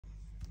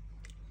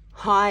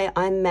Hi,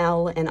 I'm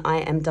Mel and I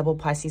am Double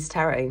Pisces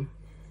Tarot.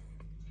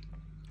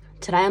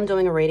 Today I'm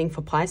doing a reading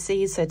for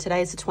Pisces. So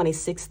today is the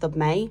 26th of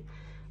May,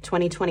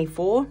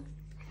 2024.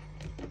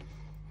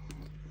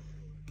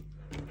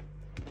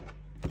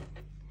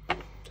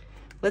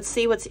 Let's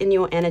see what's in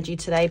your energy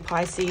today,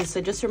 Pisces. So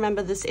just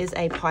remember, this is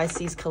a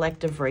Pisces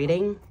collective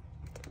reading.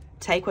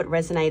 Take what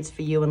resonates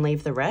for you and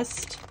leave the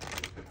rest.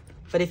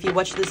 But if you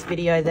watch this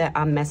video, there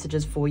are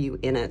messages for you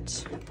in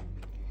it.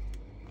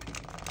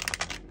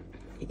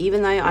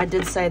 Even though I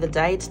did say the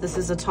date, this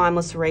is a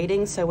timeless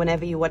reading, so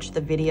whenever you watch the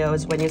video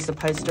is when you're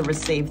supposed to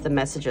receive the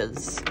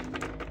messages.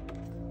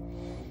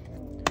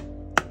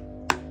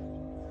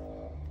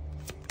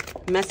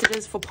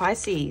 Messages for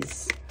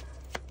Pisces.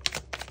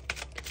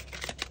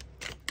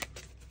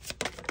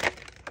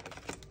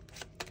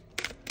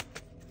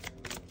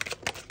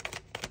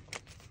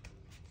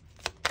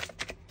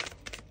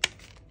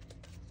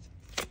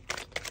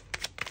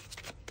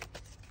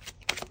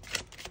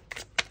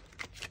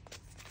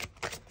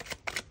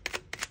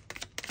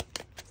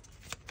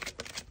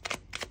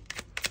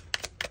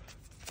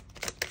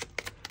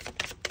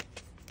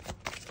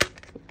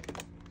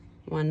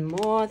 One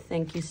more.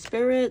 Thank you,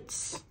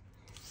 spirits.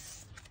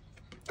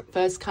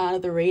 First card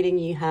of the reading,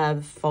 you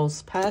have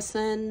false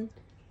person,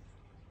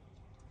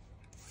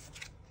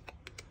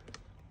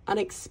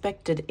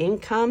 unexpected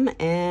income,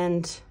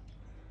 and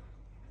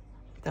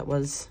that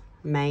was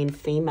main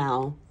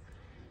female.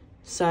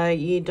 So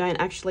you don't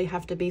actually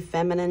have to be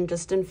feminine,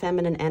 just in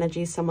feminine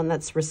energy, someone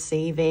that's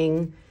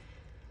receiving.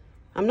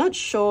 I'm not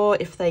sure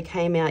if they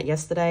came out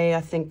yesterday.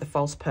 I think the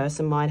false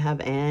person might have,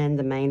 and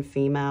the main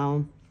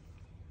female.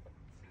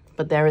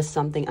 But there is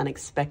something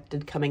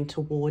unexpected coming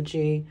towards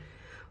you.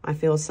 I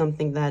feel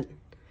something that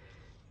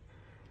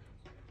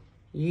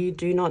you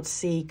do not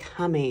see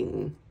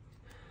coming.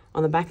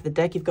 On the back of the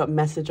deck, you've got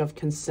message of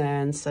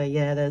concern. So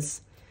yeah,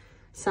 there's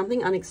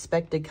something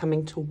unexpected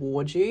coming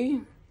towards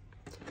you.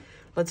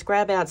 Let's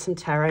grab out some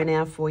tarot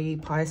now for you,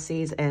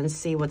 Pisces, and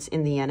see what's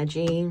in the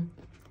energy,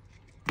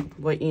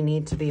 what you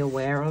need to be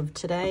aware of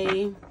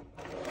today.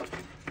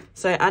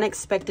 So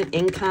unexpected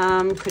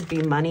income could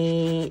be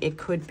money. It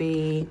could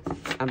be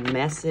a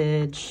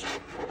message,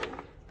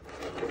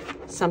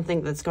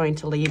 something that's going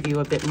to leave you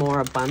a bit more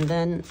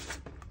abundant.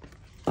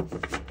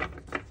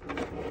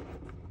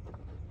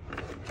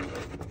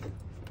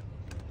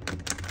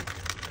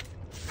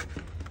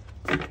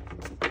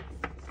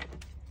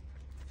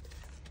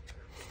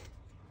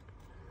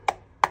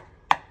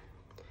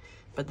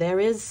 But there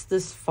is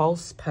this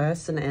false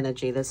person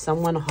energy. There's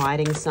someone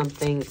hiding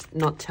something,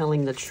 not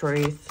telling the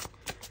truth.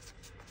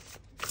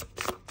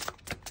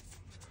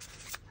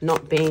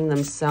 Not being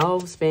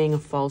themselves, being a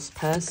false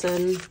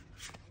person.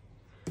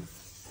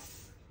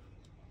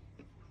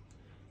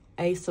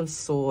 Ace of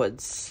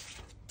Swords.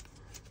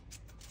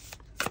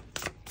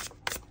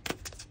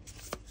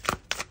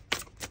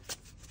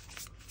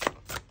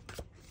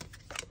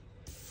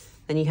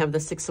 Then you have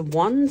the Six of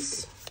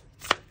Wands.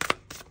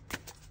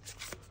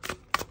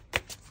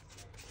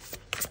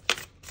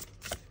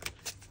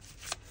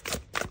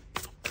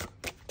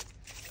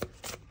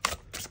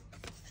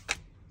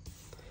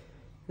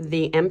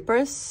 The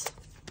Empress,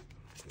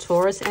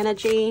 Taurus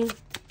energy.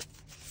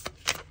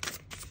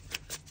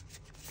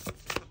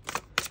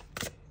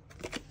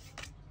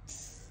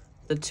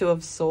 The Two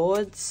of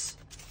Swords.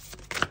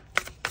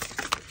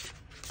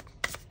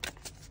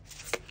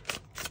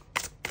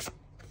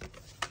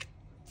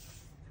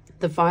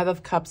 The Five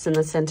of Cups in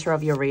the center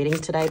of your reading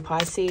today,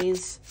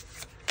 Pisces.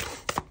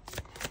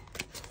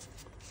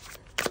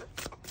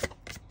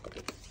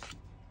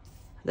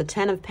 The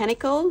Ten of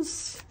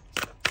Pentacles.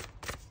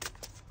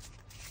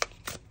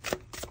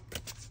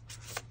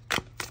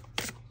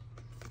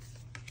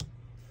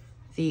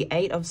 The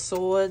Eight of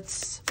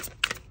Swords.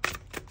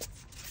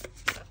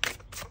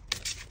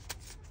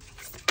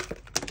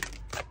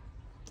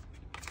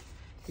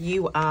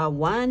 You Are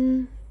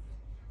One.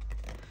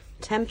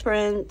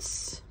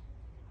 Temperance.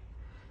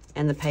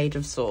 And the Page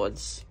of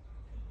Swords.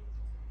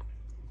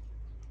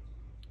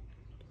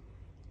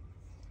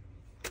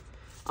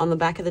 On the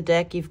back of the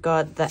deck, you've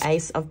got the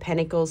Ace of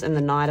Pentacles and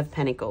the Knight of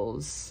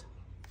Pentacles.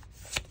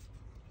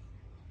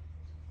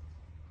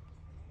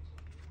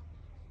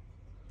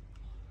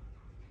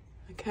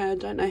 Okay, I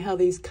don't know how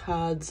these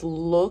cards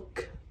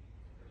look.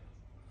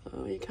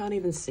 Oh, you can't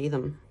even see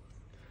them.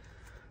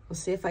 I'll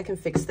see if I can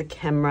fix the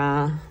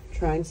camera. I'm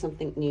trying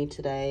something new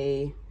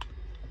today.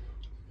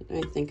 I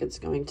don't think it's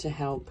going to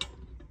help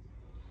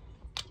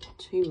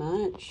too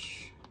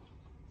much.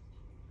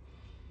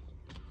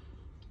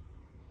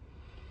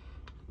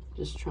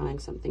 Just trying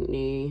something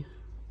new.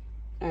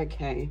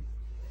 Okay.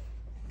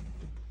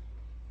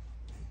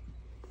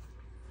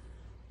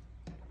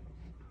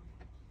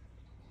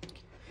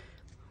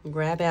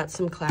 Grab out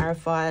some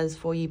clarifiers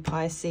for you,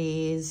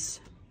 Pisces.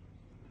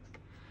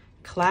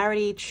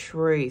 Clarity,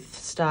 truth,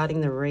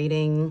 starting the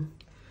reading.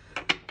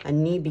 A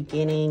new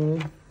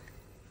beginning.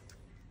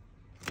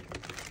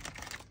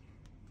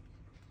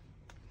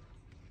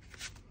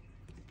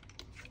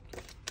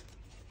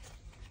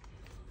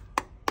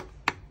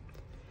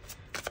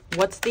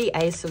 What's the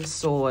Ace of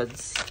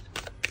Swords?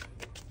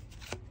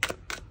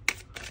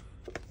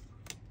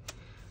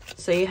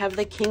 So you have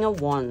the King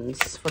of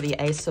Wands for the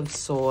Ace of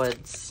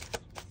Swords.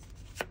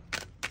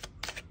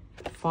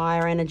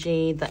 Fire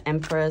energy, the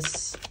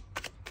Empress.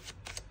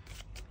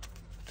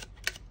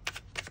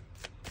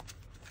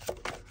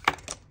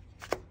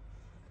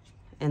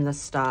 And the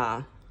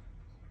Star.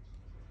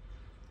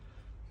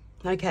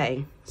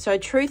 Okay, so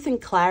truth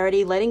and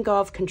clarity, letting go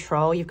of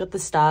control. You've got the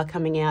Star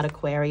coming out,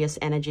 Aquarius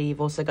energy.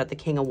 You've also got the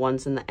King of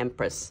Wands and the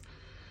Empress.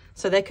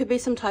 So there could be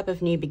some type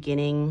of new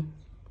beginning,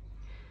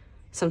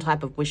 some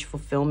type of wish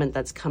fulfillment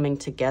that's coming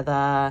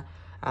together.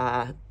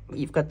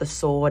 You've got the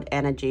Sword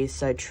energy,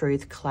 so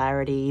truth,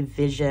 clarity,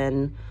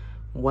 vision,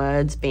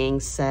 words being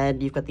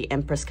said. You've got the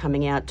Empress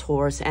coming out.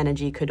 Taurus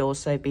energy could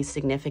also be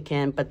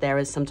significant, but there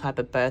is some type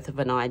of birth of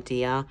an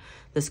idea.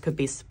 This could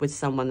be with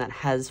someone that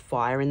has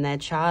fire in their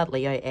chart,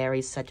 Leo,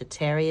 Aries,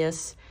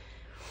 Sagittarius.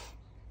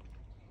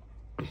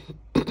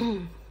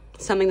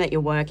 Something that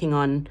you're working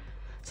on,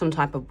 some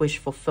type of wish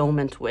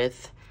fulfillment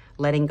with,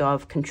 letting go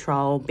of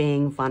control,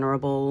 being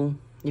vulnerable.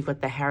 You've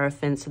got the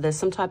Hierophant. So there's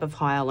some type of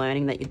higher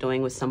learning that you're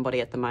doing with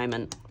somebody at the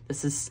moment.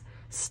 This is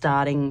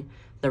starting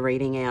the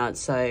reading out.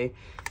 So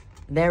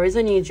there is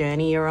a new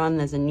journey you're on.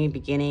 There's a new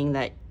beginning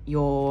that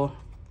you're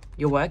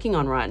working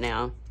on right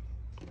now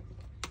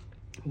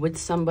with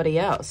somebody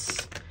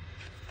else,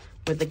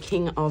 with the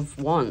King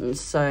of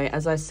Wands. So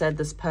as I said,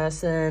 this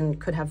person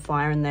could have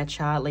fire in their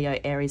chart, Leo,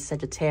 Aries,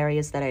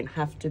 Sagittarius. They don't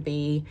have to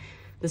be.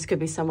 This could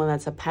be someone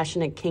that's a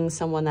passionate king,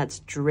 someone that's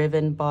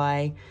driven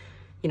by,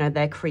 you know,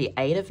 their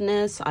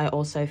creativeness. I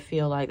also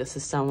feel like this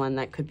is someone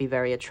that could be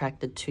very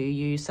attracted to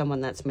you, someone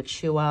that's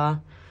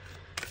mature.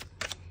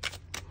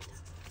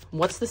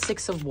 What's the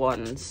Six of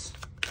Wands?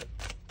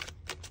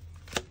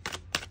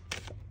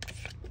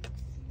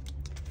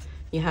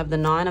 You have the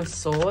Nine of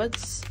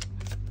Swords.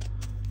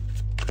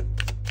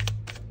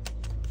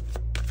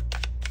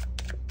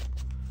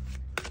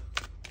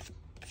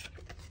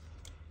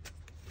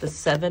 The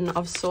Seven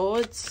of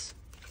Swords.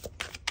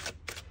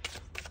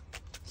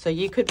 So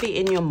you could be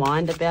in your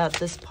mind about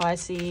this,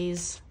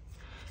 Pisces,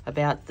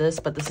 about this,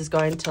 but this is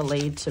going to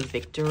lead to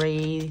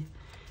victory.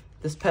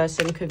 This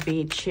person could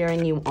be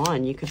cheering you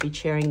on. You could be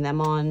cheering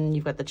them on.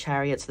 You've got the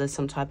Chariot, so there's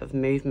some type of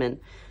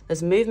movement.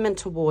 There's movement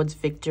towards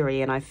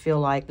victory, and I feel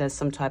like there's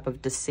some type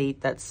of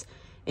deceit that's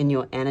in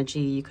your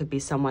energy. You could be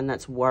someone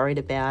that's worried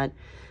about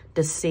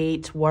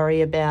deceit, worry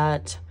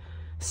about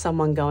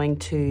someone going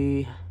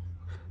to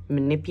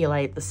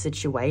manipulate the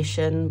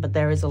situation, but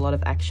there is a lot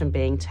of action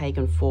being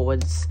taken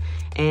forwards,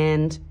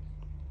 and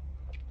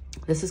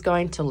this is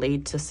going to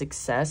lead to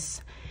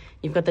success.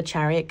 You've got the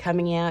Chariot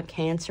coming out,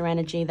 Cancer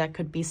energy. That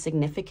could be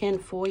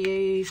significant for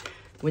you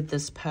with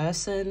this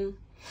person.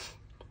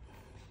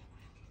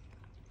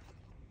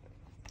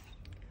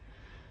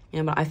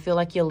 Yeah, but I feel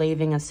like you're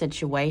leaving a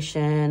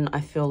situation. I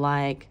feel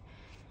like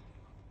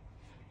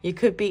you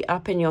could be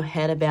up in your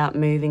head about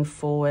moving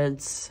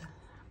forwards,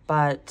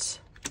 but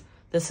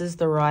this is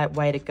the right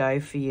way to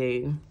go for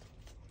you.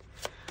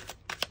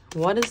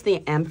 What is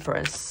the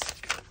Empress?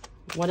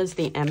 What is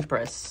the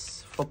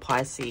Empress for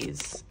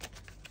Pisces?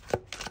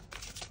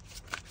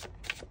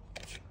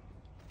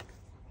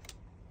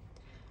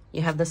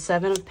 You have the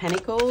Seven of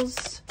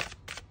Pentacles.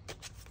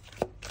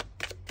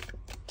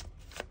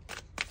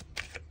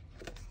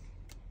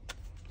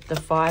 The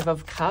Five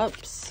of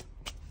Cups.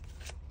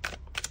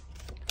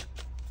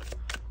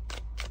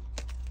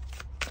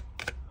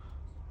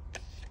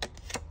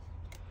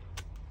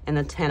 And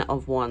the Ten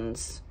of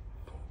Wands.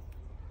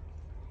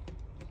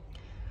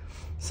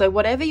 So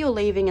whatever you're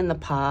leaving in the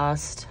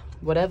past,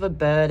 whatever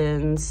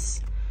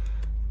burdens,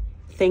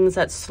 things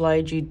that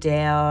slowed you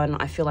down,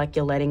 I feel like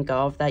you're letting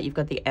go of that. You've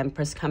got the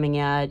Empress coming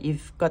out.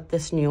 You've got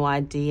this new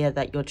idea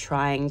that you're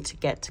trying to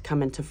get to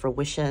come into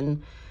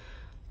fruition.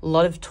 A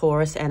lot of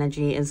Taurus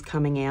energy is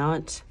coming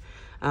out.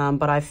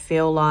 But I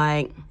feel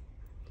like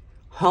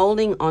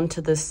holding on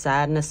to this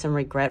sadness and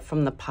regret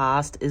from the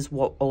past is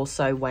what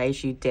also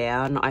weighs you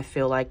down. I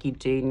feel like you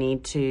do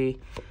need to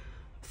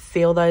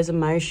feel those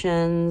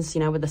emotions, you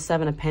know, with the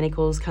Seven of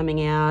Pentacles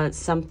coming out.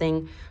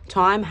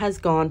 Time has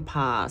gone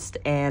past,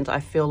 and I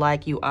feel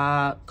like you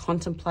are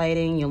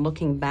contemplating, you're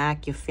looking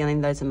back, you're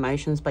feeling those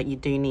emotions, but you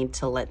do need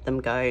to let them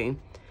go.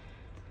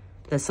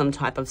 There's some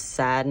type of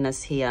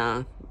sadness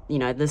here. You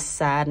know, this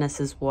sadness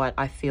is what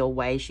I feel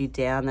weighs you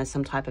down. There's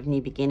some type of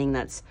new beginning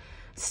that's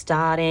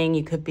starting.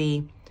 You could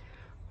be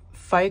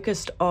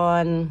focused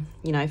on,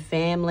 you know,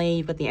 family.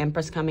 You've got the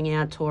Empress coming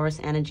out, Taurus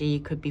energy. You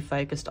could be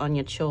focused on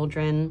your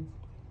children,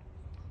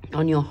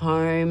 on your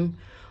home,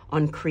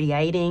 on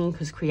creating,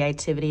 because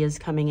creativity is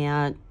coming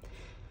out.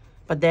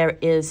 But there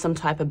is some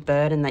type of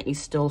burden that you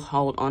still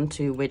hold on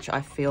to, which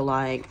I feel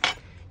like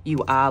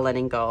you are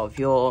letting go of.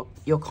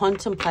 You're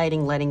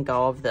contemplating letting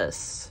go of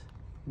this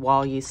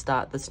while you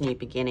start this new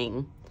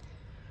beginning.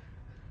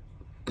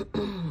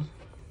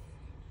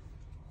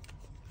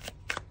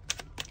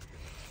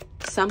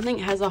 Something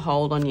has a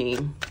hold on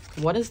you.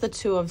 What is the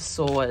Two of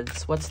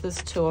Swords? What's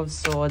this Two of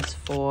Swords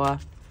for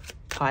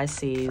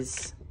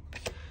Pisces?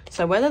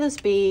 So whether this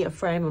be a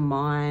frame of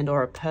mind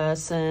or a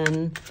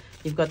person,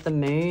 you've got the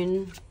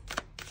moon.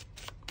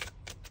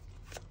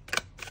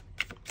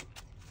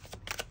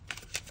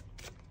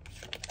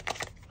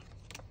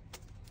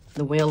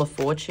 The Wheel of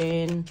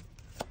Fortune,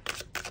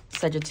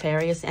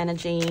 Sagittarius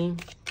energy,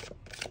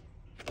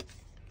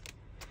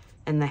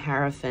 and the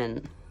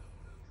Hierophant.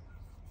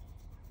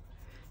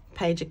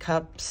 Page of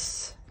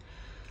Cups.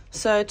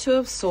 So Two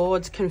of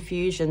Swords,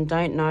 confusion,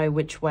 don't know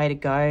which way to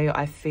go.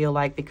 I feel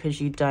like because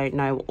you don't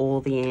know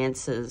all the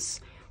answers.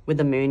 With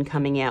the moon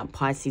coming out,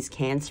 Pisces,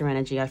 Cancer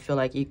energy, I feel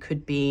like you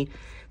could be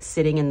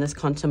sitting in this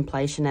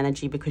contemplation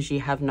energy because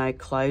you have no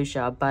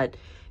closure, but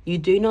you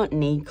do not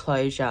need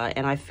closure.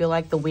 And I feel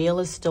like the wheel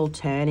is still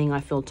turning. I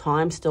feel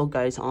time still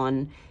goes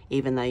on,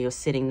 even though you're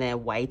sitting there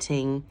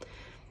waiting.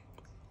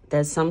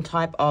 There's some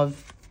type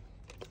of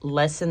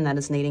lesson that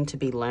is needing to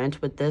be learned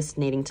with this,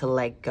 needing to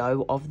let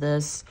go of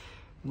this.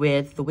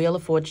 With the Wheel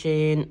of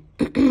Fortune,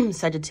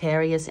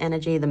 Sagittarius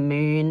energy, the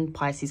moon,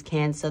 Pisces,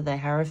 Cancer, the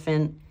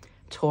Hierophant,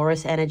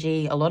 Taurus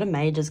energy, a lot of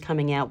majors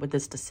coming out with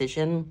this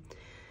decision.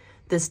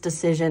 This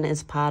decision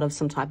is part of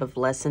some type of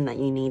lesson that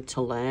you need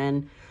to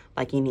learn.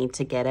 Like you need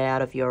to get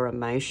out of your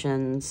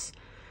emotions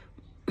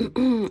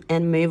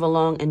and move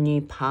along a new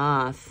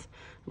path,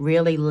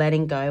 really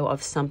letting go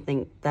of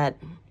something that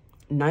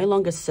no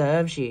longer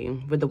serves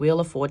you. With the Wheel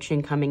of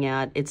Fortune coming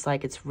out, it's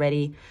like it's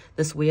ready.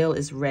 This wheel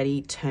is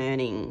ready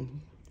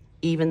turning.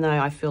 Even though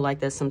I feel like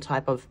there's some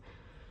type of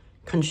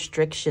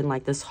constriction,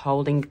 like this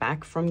holding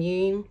back from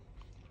you,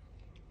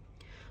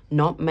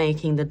 not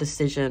making the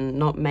decision,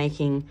 not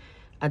making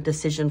a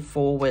decision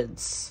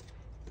forwards.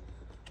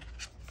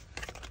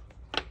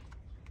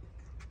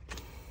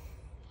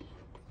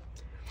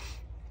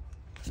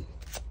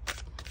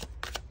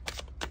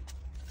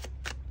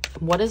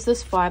 What is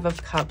this Five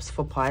of Cups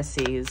for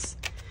Pisces?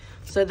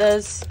 So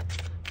there's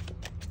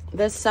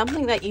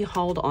something that you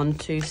hold on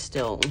to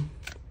still.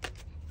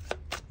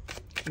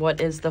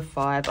 What is the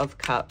Five of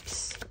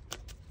Cups?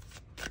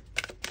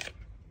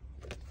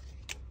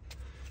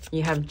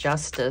 You have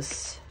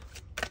Justice.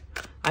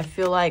 I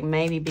feel like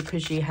maybe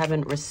because you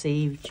haven't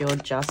received your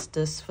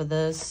justice for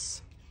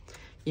this.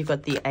 You've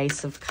got the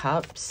Ace of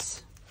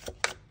Cups,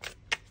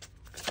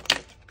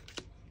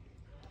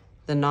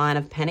 the Nine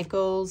of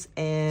Pentacles,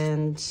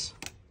 and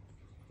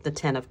the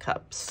Ten of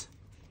Cups.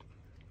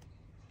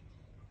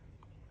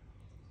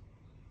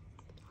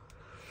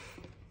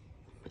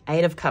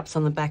 Eight of Cups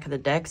on the back of the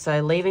deck.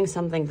 So leaving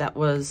something that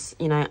was,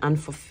 you know,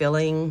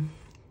 unfulfilling.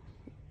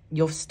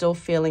 You're still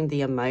feeling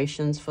the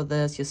emotions for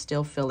this. You're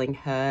still feeling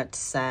hurt,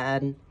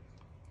 sad,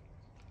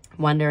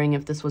 wondering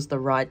if this was the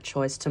right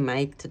choice to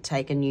make, to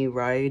take a new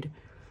road.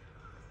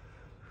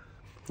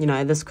 You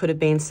know, this could have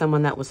been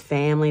someone that was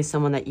family,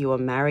 someone that you were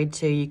married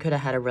to. You could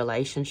have had a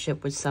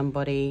relationship with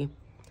somebody.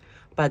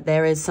 But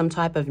there is some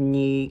type of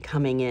new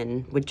coming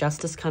in. With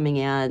Justice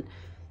coming out,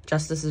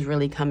 Justice is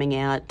really coming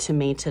out to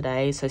me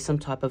today. So some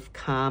type of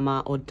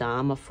karma or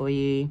dharma for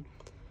you.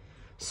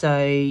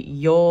 So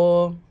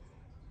your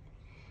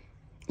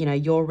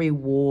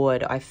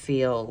reward, I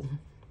feel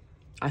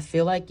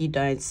like you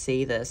don't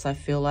see this. I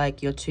feel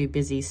like you're too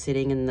busy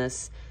sitting in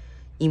this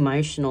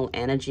emotional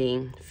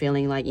energy,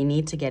 feeling like you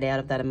need to get out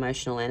of that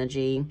emotional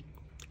energy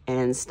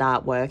and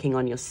start working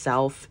on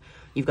yourself.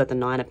 You've got the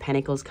Nine of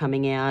Pentacles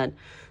coming out.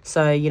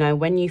 So, you know,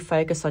 when you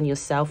focus on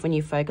yourself, when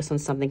you focus on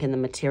something in the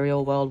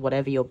material world,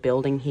 whatever you're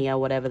building here,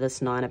 whatever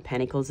this Nine of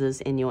Pentacles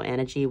is in your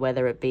energy,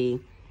 whether it be,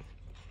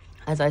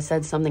 as I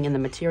said, something in the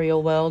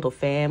material world or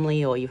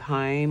family or your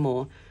home,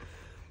 or,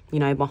 you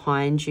know,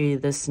 behind you,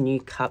 this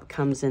new cup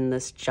comes in,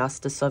 this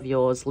justice of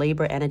yours.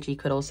 Libra energy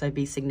could also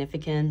be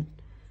significant.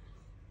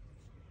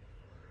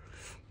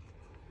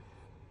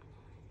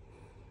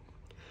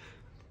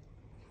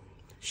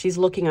 She's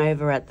looking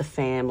over at the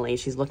family.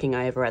 She's looking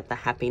over at the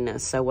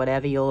happiness. So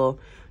whatever you're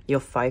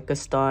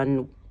focused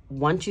on,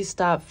 once you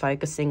start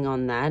focusing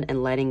on that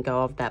and letting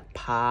go of that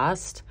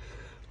past,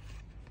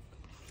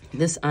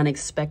 this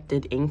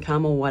unexpected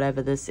income or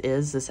whatever this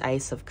is, this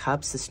Ace of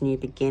Cups, this new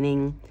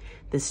beginning,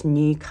 this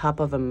new cup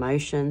of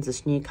emotions,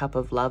 this new cup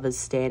of love is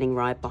standing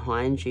right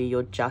behind you,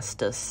 your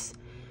justice.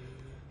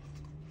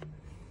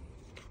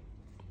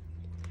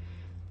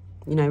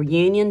 You know,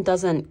 union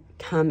doesn't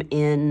come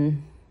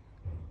in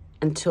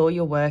until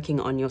you're working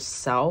on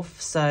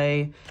yourself.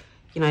 So,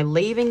 you know,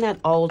 leaving that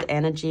old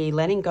energy,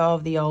 letting go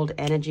of the old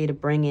energy to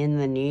bring in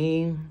the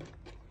new.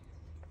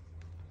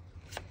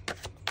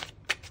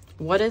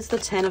 What is the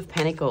Ten of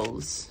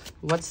Pentacles?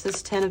 What's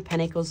this Ten of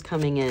Pentacles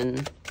coming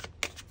in?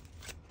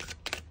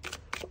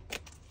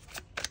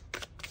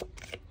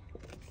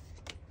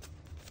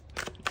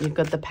 You've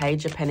got the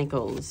Page of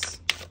Pentacles.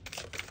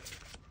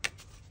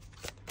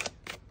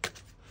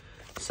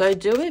 So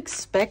do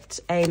expect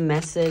a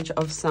message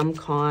of some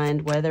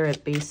kind, whether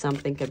it be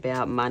something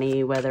about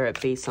money, whether it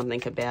be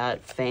something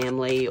about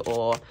family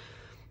or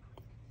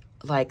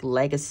like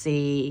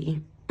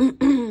legacy,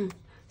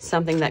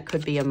 something that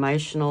could be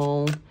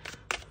emotional.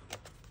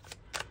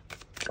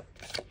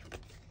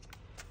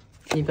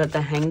 You've got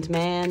the Hanged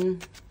Man,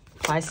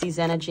 Pisces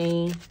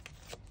energy.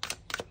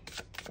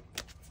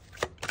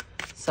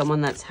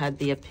 Someone that's had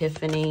the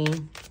Epiphany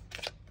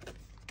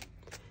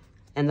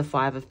and the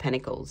Five of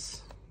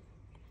Pentacles.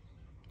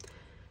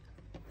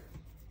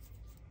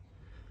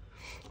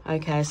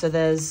 Okay, so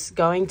there's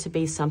going to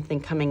be something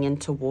coming in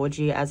towards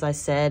you. As I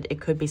said, it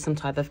could be some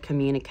type of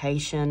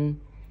communication.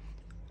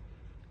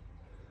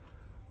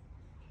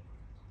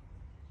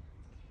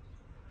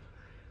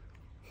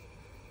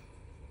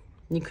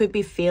 You could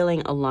be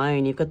feeling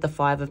alone. You've got the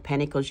Five of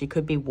Pentacles. You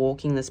could be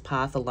walking this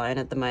path alone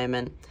at the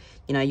moment.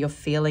 You know, you're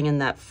feeling in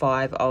that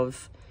five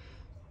of,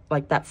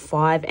 like that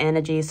five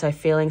energy. So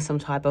feeling some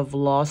type of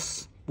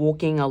loss,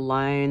 walking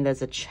alone.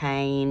 There's a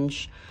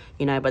change,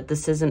 you know, but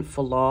this isn't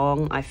for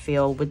long. I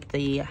feel with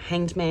the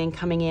Hanged Man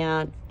coming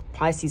out,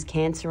 Pisces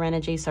Cancer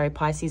energy, sorry,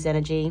 Pisces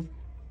energy.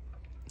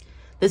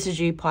 This is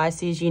you,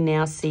 Pisces. You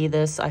now see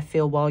this, I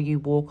feel, while you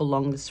walk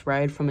along this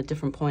road from a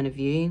different point of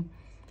view.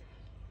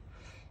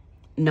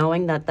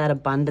 Knowing that that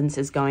abundance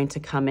is going to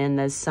come in.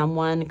 There's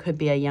someone, it could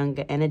be a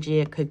younger energy,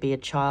 it could be a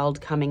child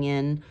coming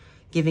in,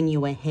 giving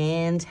you a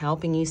hand,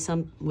 helping you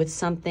with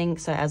something.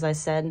 So as I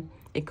said,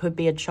 it could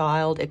be a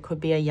child, it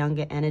could be a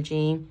younger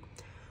energy.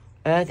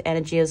 Earth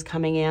energy is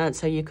coming out,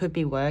 so you could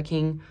be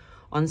working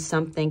on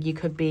something. You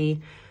could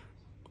be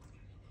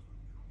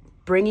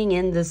bringing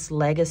in this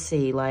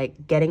legacy,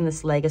 like getting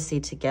this legacy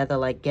together,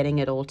 like getting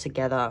it all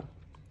together.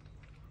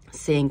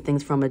 Seeing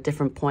things from a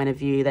different point of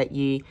view, that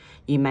you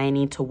may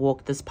need to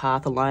walk this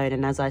path alone.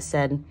 And as I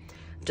said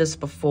just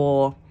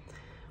before,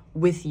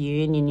 with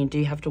union, you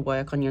do have to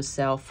work on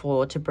yourself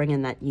to bring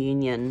in that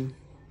union,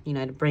 you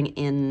know, to bring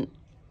in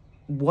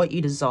what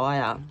you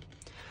desire.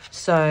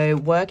 So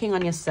working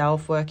on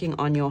yourself, working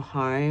on your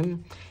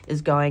home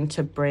is going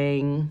to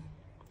bring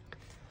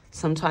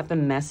some type of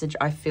message,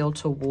 I feel,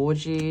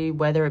 towards you,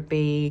 whether it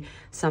be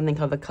something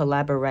of a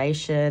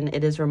collaboration.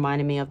 It is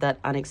reminding me of that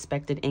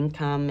unexpected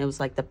income. It was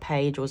like the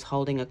page was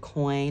holding a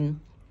coin,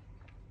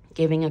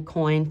 giving a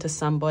coin to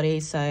somebody,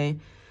 so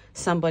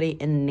somebody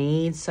in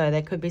need. So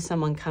there could be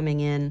someone coming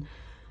in,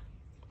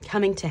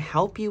 coming to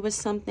help you with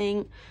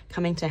something,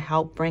 coming to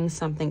help bring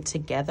something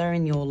together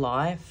in your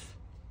life.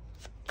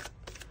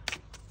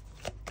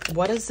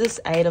 What is this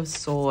Eight of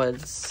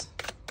Swords?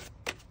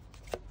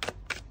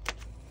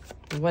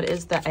 What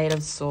is the Eight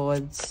of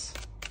Swords?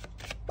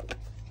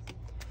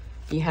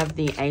 You have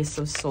the Ace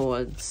of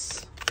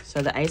Swords.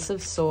 So the Ace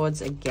of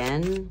Swords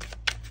again.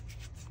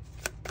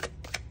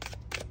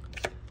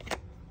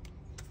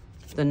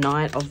 The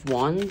Knight of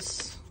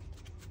Wands.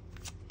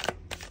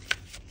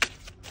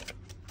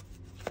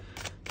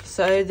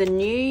 So the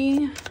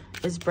new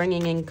is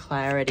bringing in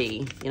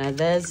clarity. You know,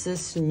 there's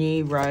this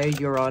new road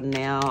you're on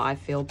now, I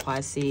feel,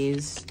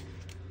 Pisces.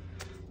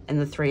 And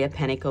the Three of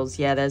Pentacles,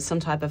 yeah, there's some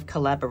type of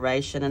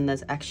collaboration and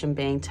there's action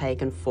being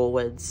taken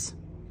forwards.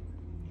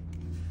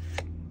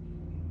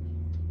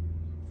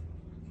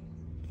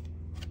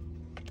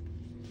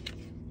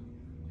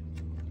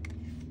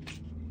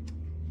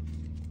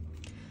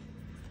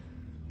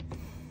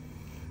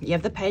 You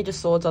have the Page of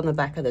Swords on the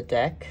back of the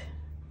deck.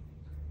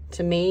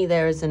 To me,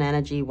 there is an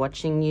energy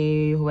watching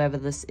you, whoever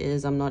this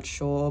is, I'm not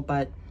sure,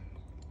 but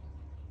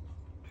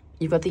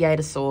you've got the Eight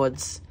of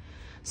Swords.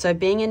 So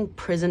being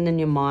imprisoned in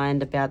your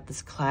mind about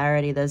this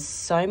clarity, there's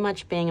so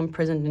much being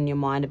imprisoned in your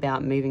mind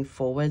about moving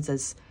forwards.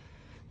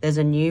 There's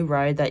a new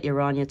road that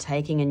you're on. You're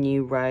taking a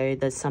new road.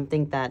 There's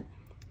something that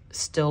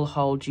still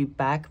holds you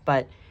back,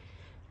 but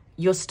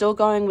you're still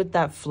going with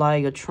that flow.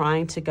 You're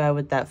trying to go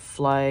with that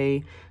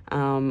flow.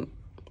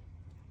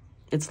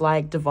 It's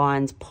like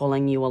Divine's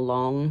pulling you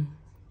along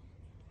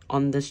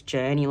on this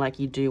journey. Like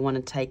you do want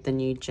to take the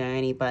new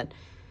journey, but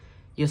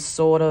you're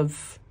sort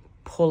of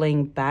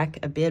pulling back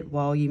a bit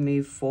while you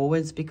move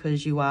forwards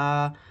because you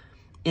are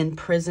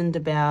imprisoned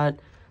about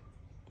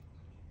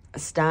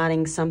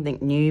starting something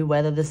new,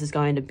 whether this is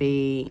going to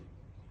be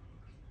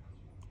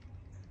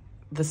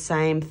the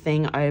same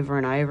thing over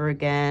and over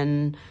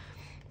again.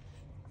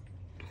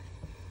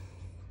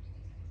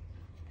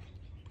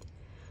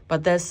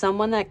 But there's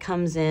someone that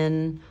comes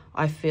in,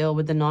 I feel,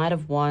 with the Knight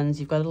of Wands.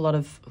 You've got a lot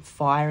of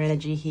fire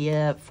energy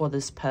here for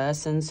this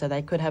person. So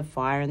they could have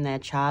fire in their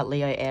chart,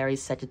 Leo,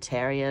 Aries,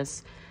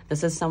 Sagittarius.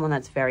 This is someone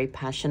that's very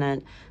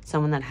passionate,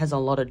 someone that has a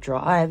lot of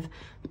drive.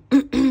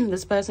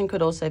 This person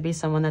could also be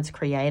someone that's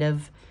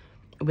creative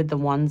with the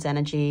Wands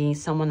energy,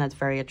 someone that's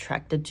very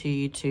attracted to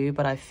you too.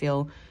 But I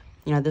feel,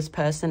 you know, this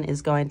person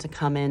is going to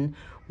come in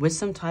with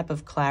some type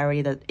of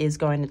clarity that is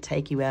going to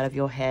take you out of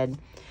your head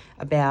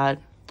about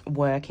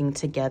working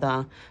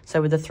together.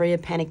 So with the Three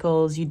of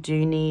Pentacles, you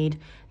do need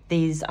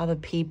these other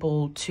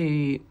people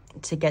to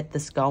get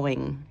this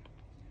going.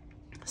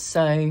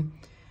 So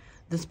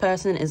this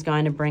person is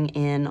going to bring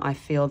in, I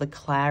feel, the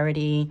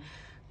clarity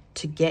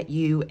to get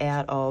you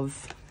out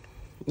of,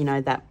 you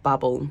know, that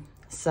bubble.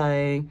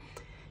 So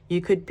you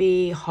could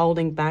be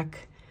holding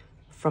back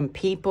from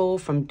people,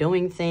 from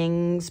doing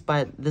things,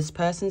 but this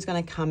person's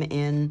going to come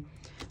in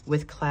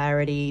with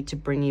clarity to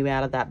bring you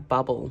out of that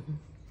bubble.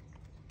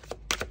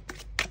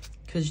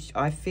 Because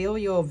I feel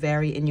you're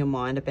very in your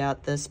mind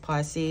about this,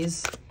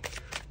 Pisces.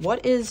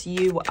 What is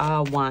you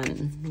are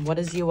one? What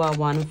is you are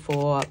one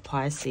for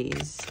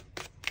Pisces?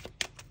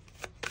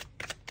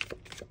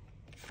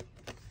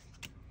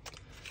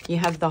 you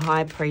have the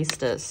High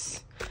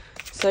Priestess.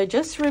 So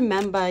just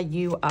remember,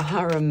 you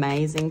are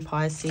amazing,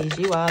 Pisces.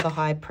 You are the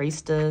High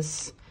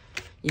Priestess.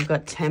 You've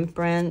got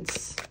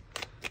Temperance.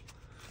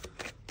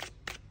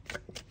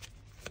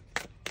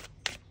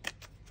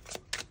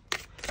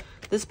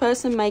 This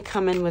person may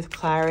come in with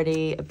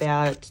clarity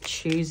about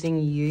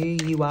choosing you.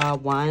 You are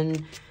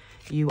one.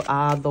 You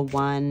are the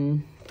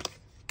one.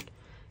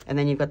 And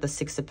then you've got the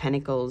Six of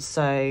Pentacles.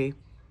 So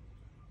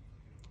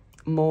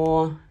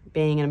more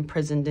being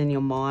imprisoned in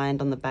your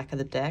mind on the back of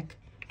the deck.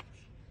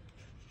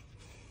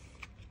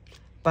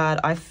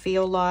 But I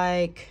feel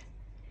like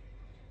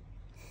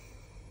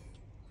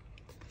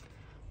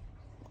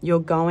you're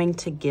going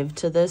to give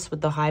to this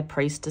with the High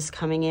Priestess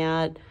coming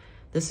out.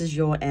 This is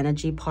your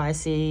energy,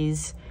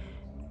 Pisces.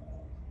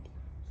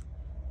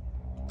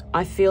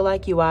 I feel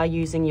like you are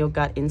using your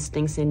gut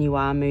instincts and you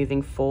are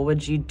moving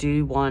forward. You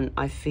do want,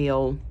 I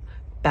feel,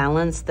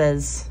 balance.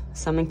 There's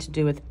something to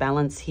do with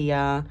balance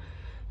here.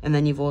 And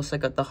then you've also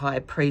got the High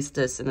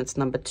Priestess, and it's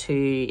number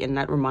 2. And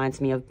that reminds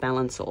me of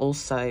balance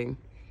also.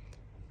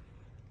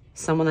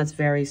 Someone that's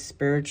very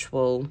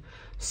spiritual.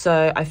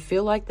 So I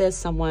feel like there's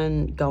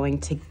someone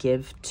going to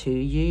give to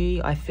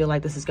you. I feel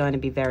like this is going to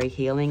be very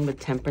healing with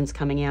Temperance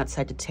coming out,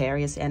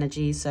 Sagittarius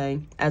energy. So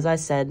as I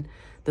said,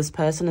 this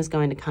person is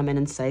going to come in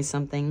and say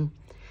something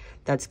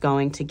that's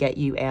going to get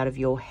you out of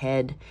your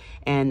head,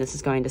 and this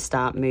is going to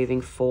start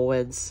moving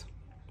forwards.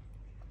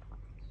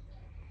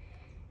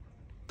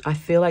 I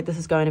feel like this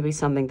is going to be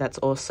something that's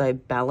also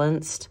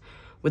balanced.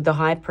 With the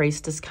High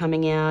Priestess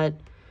coming out,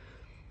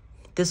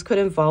 this could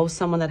involve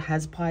someone that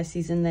has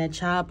Pisces in their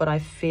chart, but I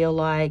feel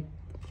like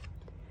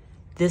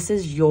this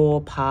is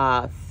your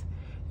path.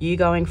 You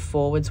going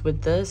forwards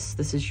with this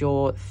is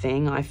your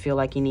thing. I feel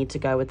like you need to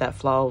go with that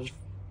flow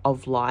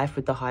of life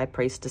with the High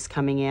Priestess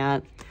coming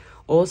out.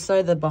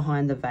 Also, the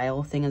behind the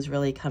veil thing is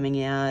really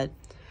coming out.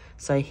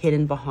 So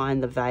hidden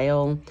behind the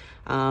veil.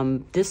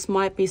 This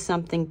might be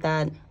something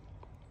that,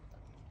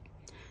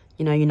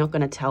 you know, you're not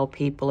going to tell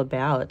people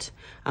about,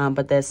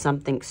 but there's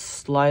something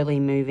slowly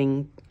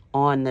moving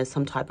on. There's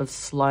some type of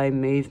slow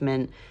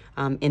movement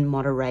in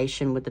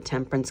moderation with the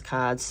Temperance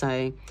card.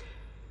 So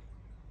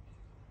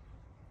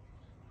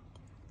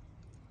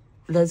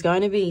there's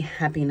going to be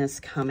happiness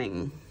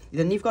coming.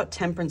 Then you've got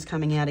Temperance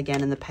coming out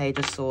again in the Page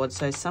of Swords.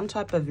 So some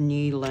type of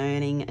new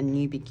learning, a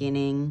new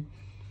beginning.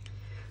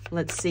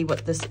 Let's see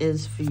what this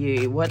is for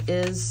you. What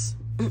is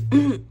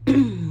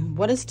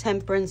what is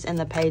Temperance and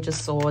the Page of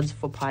Swords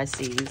for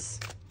Pisces?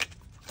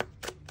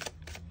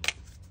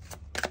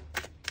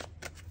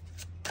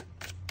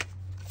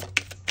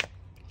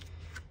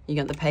 You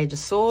got the Page of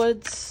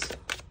Swords.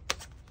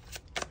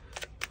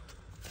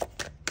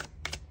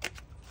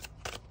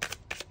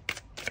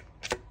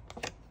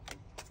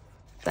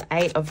 The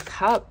Eight of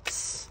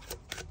Cups.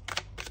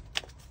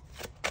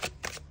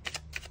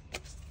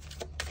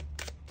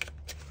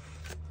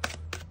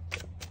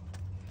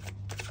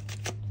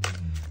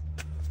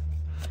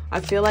 I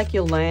feel like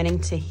you're learning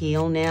to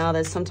heal now.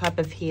 There's some type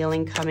of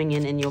healing coming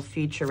in your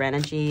future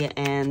energy,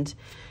 and,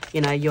 you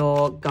know,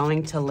 you're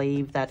going to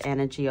leave that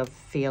energy of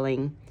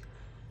feeling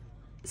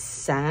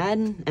sad.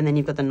 And then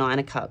you've got the Nine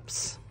of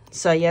Cups.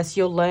 So yes,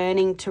 you're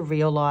learning to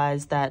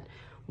realize that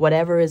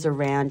whatever is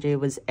around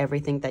you is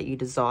everything that you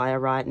desire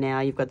right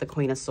now. You've got the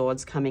Queen of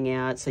Swords coming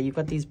out. So you've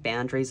got these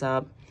boundaries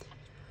up.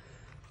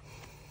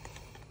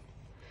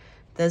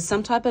 There's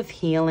some type of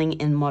healing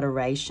in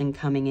moderation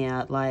coming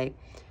out, like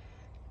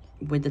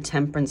with the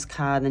Temperance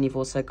card. Then you've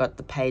also got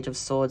the Page of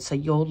Swords. So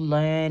you're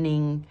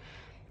learning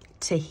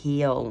to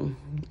heal,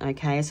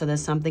 okay? So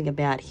there's something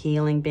about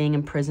healing, being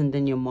imprisoned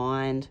in your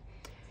mind.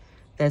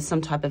 There's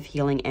some type of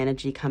healing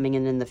energy coming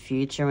in the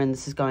future, and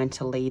this is going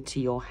to lead to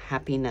your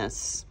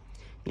happiness.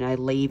 You know,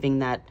 leaving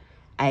that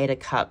Eight of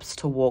Cups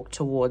to walk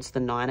towards the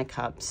Nine of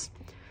Cups.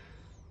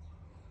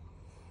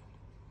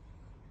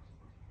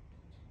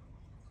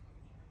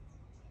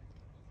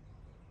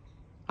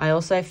 I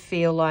also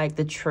feel like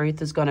the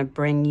truth is going to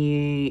bring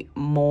you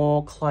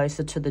more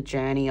closer to the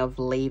journey of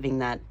leaving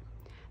that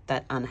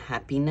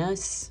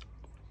unhappiness.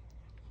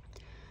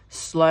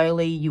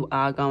 Slowly you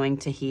are going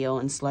to heal,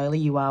 and slowly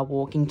you are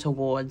walking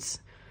towards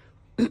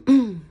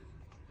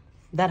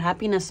that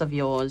happiness of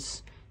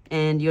yours,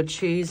 and you're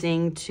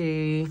choosing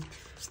to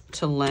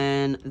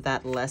learn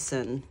that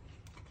lesson.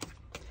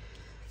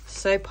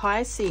 So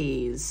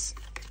Pisces,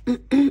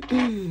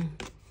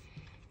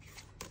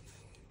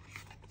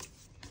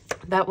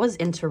 that was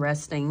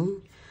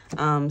interesting,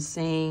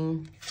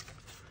 seeing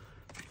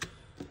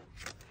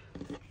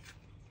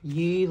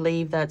you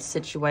leave that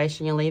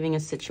situation. You're leaving a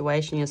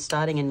situation, you're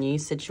starting a new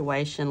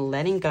situation,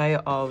 letting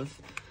go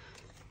of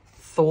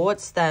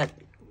thoughts that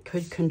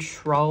could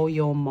control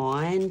your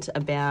mind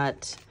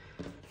about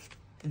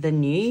the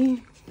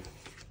new,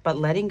 but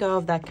letting go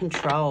of that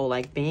control,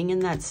 like being in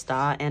that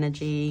star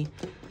energy,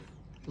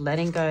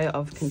 letting go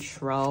of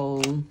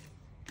control.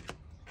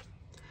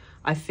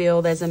 I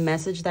feel there's a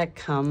message that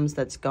comes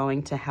that's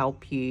going to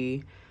help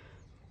you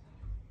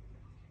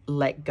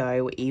let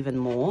go even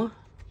more.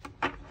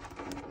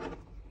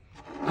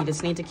 You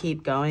just need to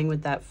keep going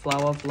with that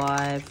flow of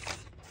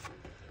life.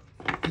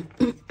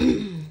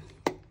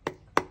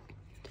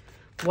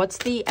 What's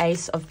the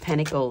Ace of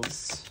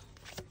Pentacles?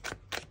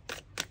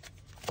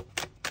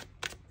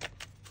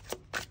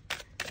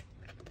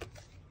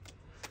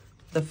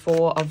 The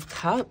Four of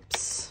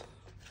Cups.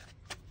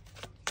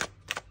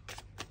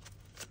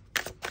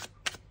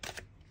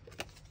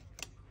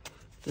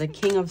 The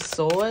King of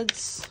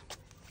Swords.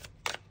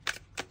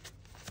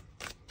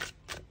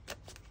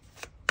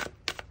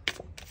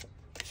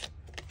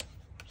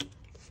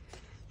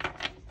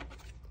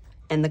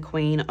 And the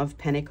Queen of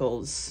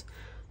Pentacles.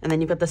 And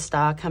then you've got the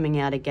Star coming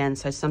out again,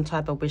 so some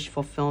type of wish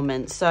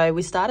fulfillment. So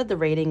we started the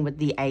reading with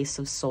the Ace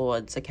of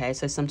Swords, okay?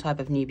 So some type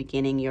of new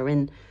beginning. You're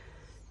in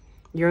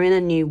a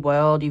new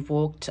world.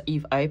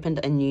 You've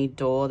opened a new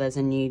door. There's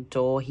a new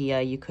door here.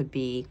 You could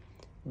be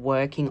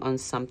working on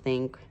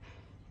something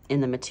in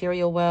the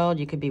material world.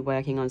 You could be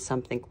working on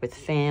something with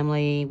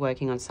family,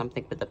 working on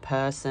something with a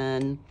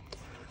person.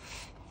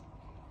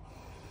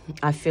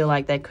 I feel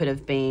like there could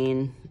have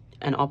been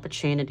an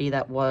opportunity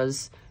that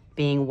was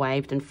being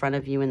waved in front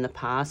of you in the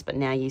past, but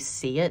now you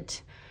see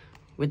it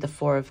with the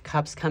Four of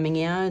Cups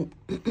coming out.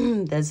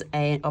 There's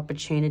an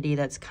opportunity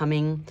that's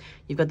coming.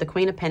 You've got the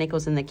Queen of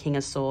Pentacles and the King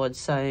of Swords.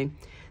 So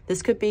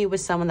this could be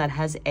with someone that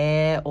has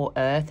air or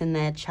earth in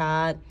their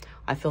chart.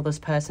 I feel this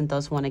person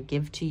does want to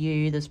give to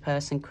you. This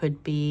person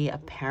could be a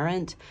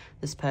parent.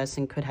 This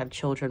person could have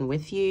children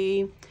with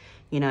you.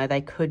 You know, they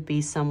could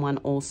be someone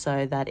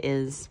also that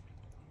is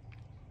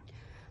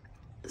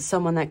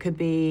someone that could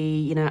be,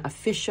 you know,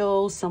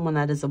 official, someone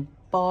that is a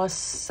boss,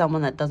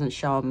 someone that doesn't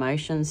show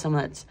emotion,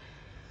 someone that's,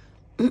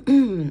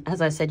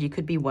 as I said, you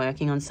could be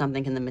working on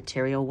something in the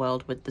material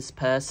world with this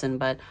person,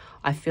 but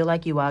I feel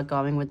like you are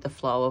going with the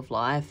flow of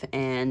life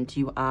and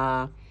you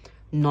are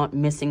not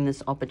missing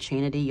this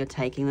opportunity. You're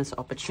taking this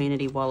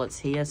opportunity while it's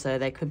here. So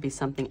there could be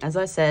something, as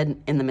I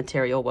said, in the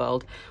material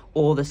world,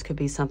 or this could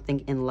be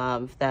something in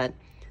love, that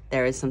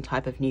there is some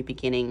type of new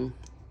beginning.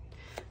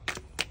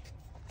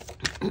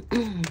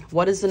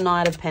 What is the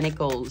Knight of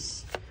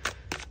Pentacles?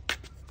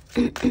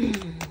 You've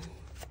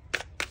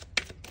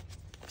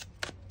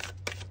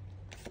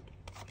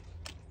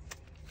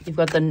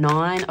got the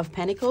Nine of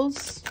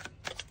Pentacles.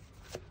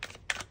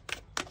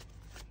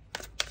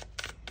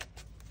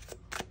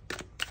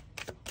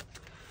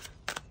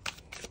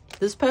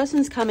 This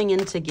person's coming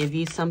in to give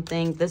you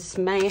something. This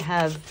may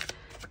have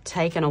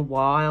taken a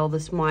while.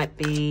 This might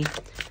be,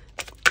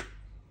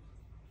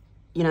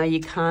 you know, you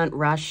can't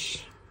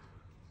rush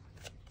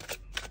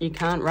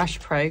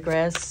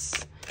progress.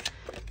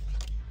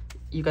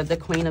 You got the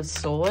Queen of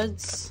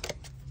Swords.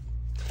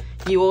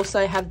 You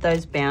also have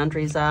those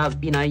boundaries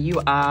up. You know,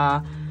 you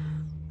are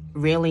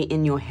really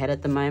in your head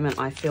at the moment.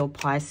 I feel,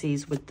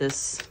 Pisces, with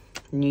this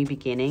new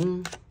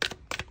beginning.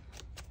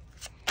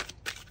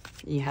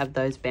 You have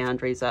those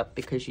boundaries up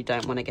because you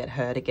don't want to get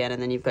hurt again. And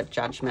then you've got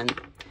Judgment.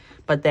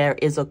 But there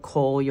is a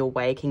call you're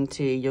waking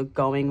to. You're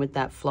going with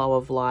that flow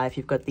of life.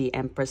 You've got the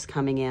Empress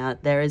coming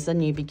out. There is a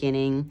new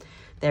beginning.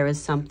 There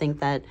is something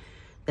that,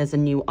 there's a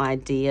new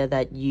idea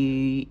that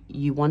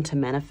you want to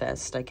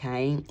manifest,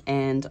 okay?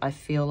 And I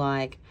feel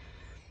like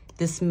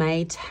this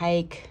may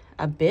take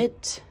a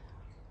bit,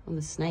 oh,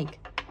 the snake.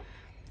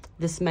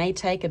 This may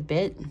take a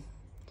bit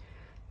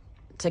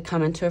to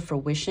come into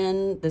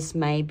fruition. This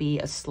may be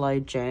a slow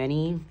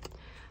journey,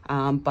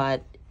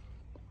 but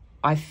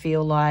I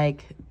feel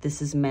like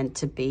this is meant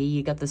to be.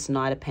 You got this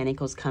Knight of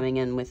Pentacles coming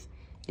in with,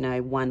 you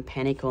know, one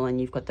pentacle,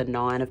 and you've got the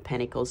Nine of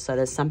Pentacles. So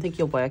there's something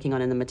you're working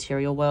on in the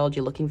material world.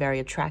 You're looking very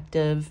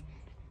attractive.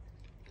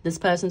 This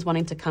person's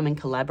wanting to come and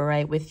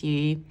collaborate with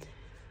you.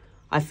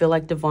 I feel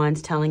like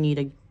Divine's telling you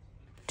to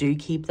do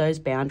keep those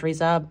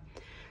boundaries up.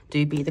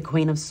 Do be the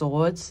Queen of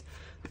Swords.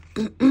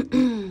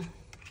 And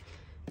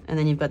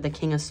then you've got the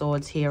King of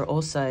Swords here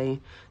also.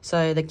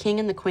 So the King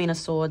and the Queen of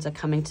Swords are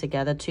coming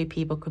together. Two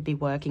people could be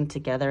working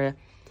together.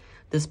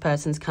 This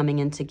person's coming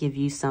in to give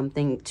you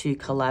something to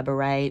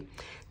collaborate.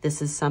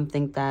 This is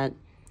something that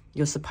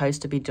you're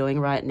supposed to be doing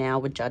right now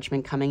with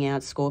Judgment coming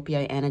out.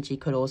 Scorpio energy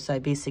could also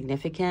be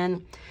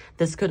significant.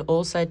 This could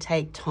also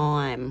take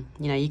time.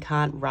 You know, you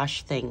can't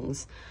rush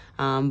things,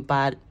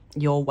 but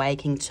you're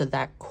waking to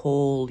that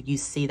call. You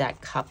see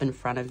that cup in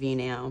front of you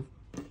now.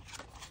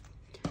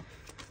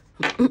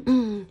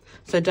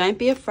 So don't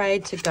be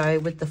afraid to go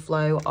with the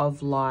flow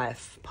of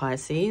life,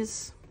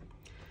 Pisces.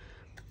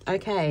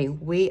 Okay,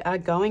 we are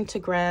going to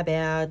grab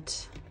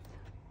out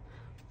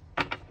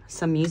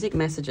some music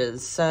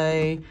messages.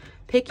 So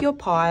pick your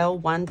pile,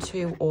 1,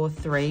 2, or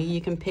 3.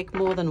 You can pick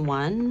more than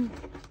one.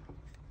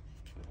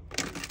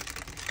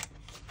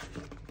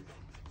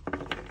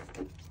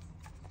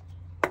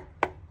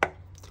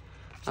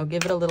 I'll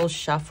give it a little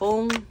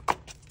shuffle.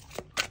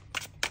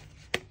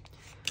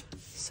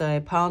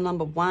 So pile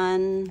number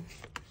 1,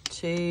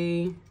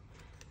 2,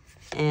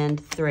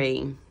 and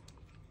 3.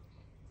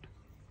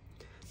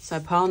 So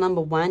pile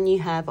number 1, you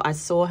have I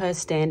Saw Her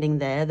Standing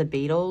There, the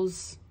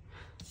Beatles.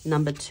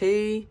 Number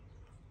 2,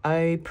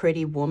 Oh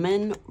Pretty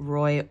Woman,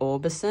 Roy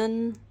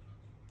Orbison.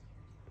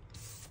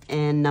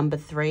 And number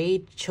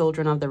 3,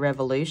 Children of the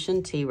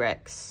Revolution,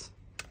 T-Rex.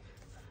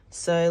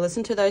 So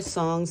listen to those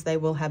songs. They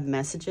will have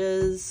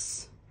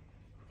messages.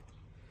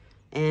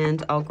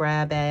 And I'll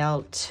grab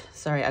out,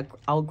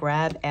 I'll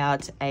grab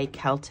out a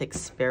Celtic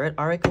Spirit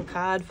Oracle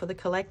card for the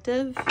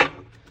collective.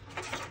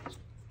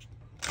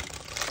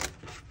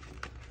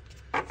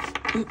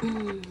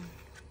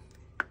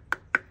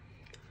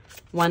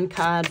 One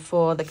card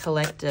for the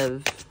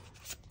collective.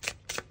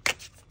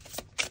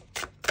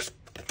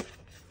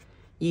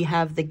 You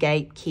have the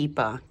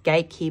Gatekeeper.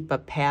 Gatekeeper,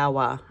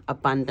 power,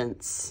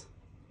 abundance.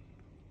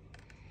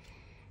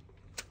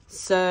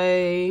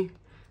 So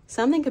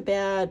something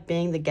about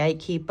being the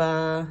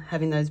gatekeeper,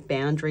 having those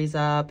boundaries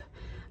up.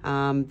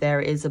 There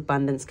is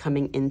abundance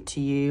coming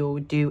into you.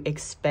 Do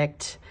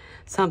expect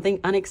something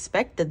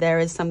unexpected. There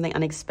is something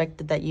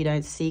unexpected that you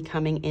don't see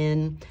coming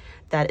in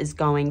that is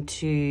going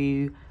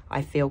to,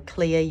 I feel,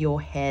 clear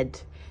your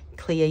head,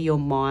 clear your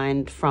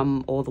mind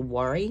from all the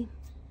worry.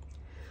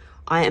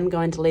 I am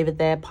going to leave it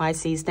there,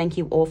 Pisces. Thank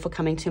you all for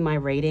coming to my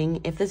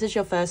reading. If this is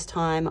your first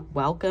time,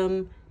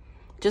 welcome.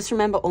 Just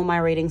remember, all my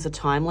readings are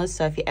timeless,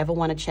 so if you ever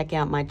want to check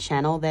out my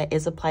channel, there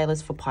is a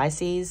playlist for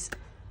Pisces.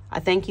 I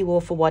thank you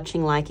all for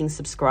watching, liking,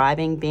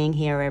 subscribing, being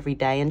here every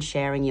day, and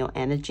sharing your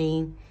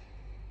energy.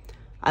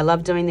 I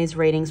love doing these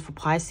readings for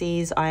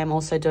Pisces. I am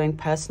also doing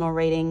personal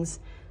readings,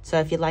 so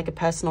if you'd like a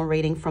personal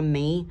reading from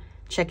me,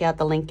 check out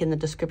the link in the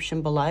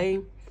description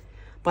below.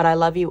 But I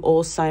love you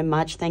all so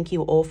much. Thank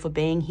you all for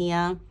being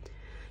here.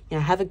 You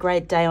know, have a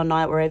great day or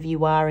night wherever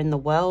you are in the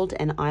world,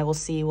 and I will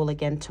see you all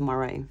again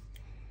tomorrow.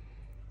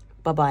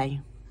 Bye-bye.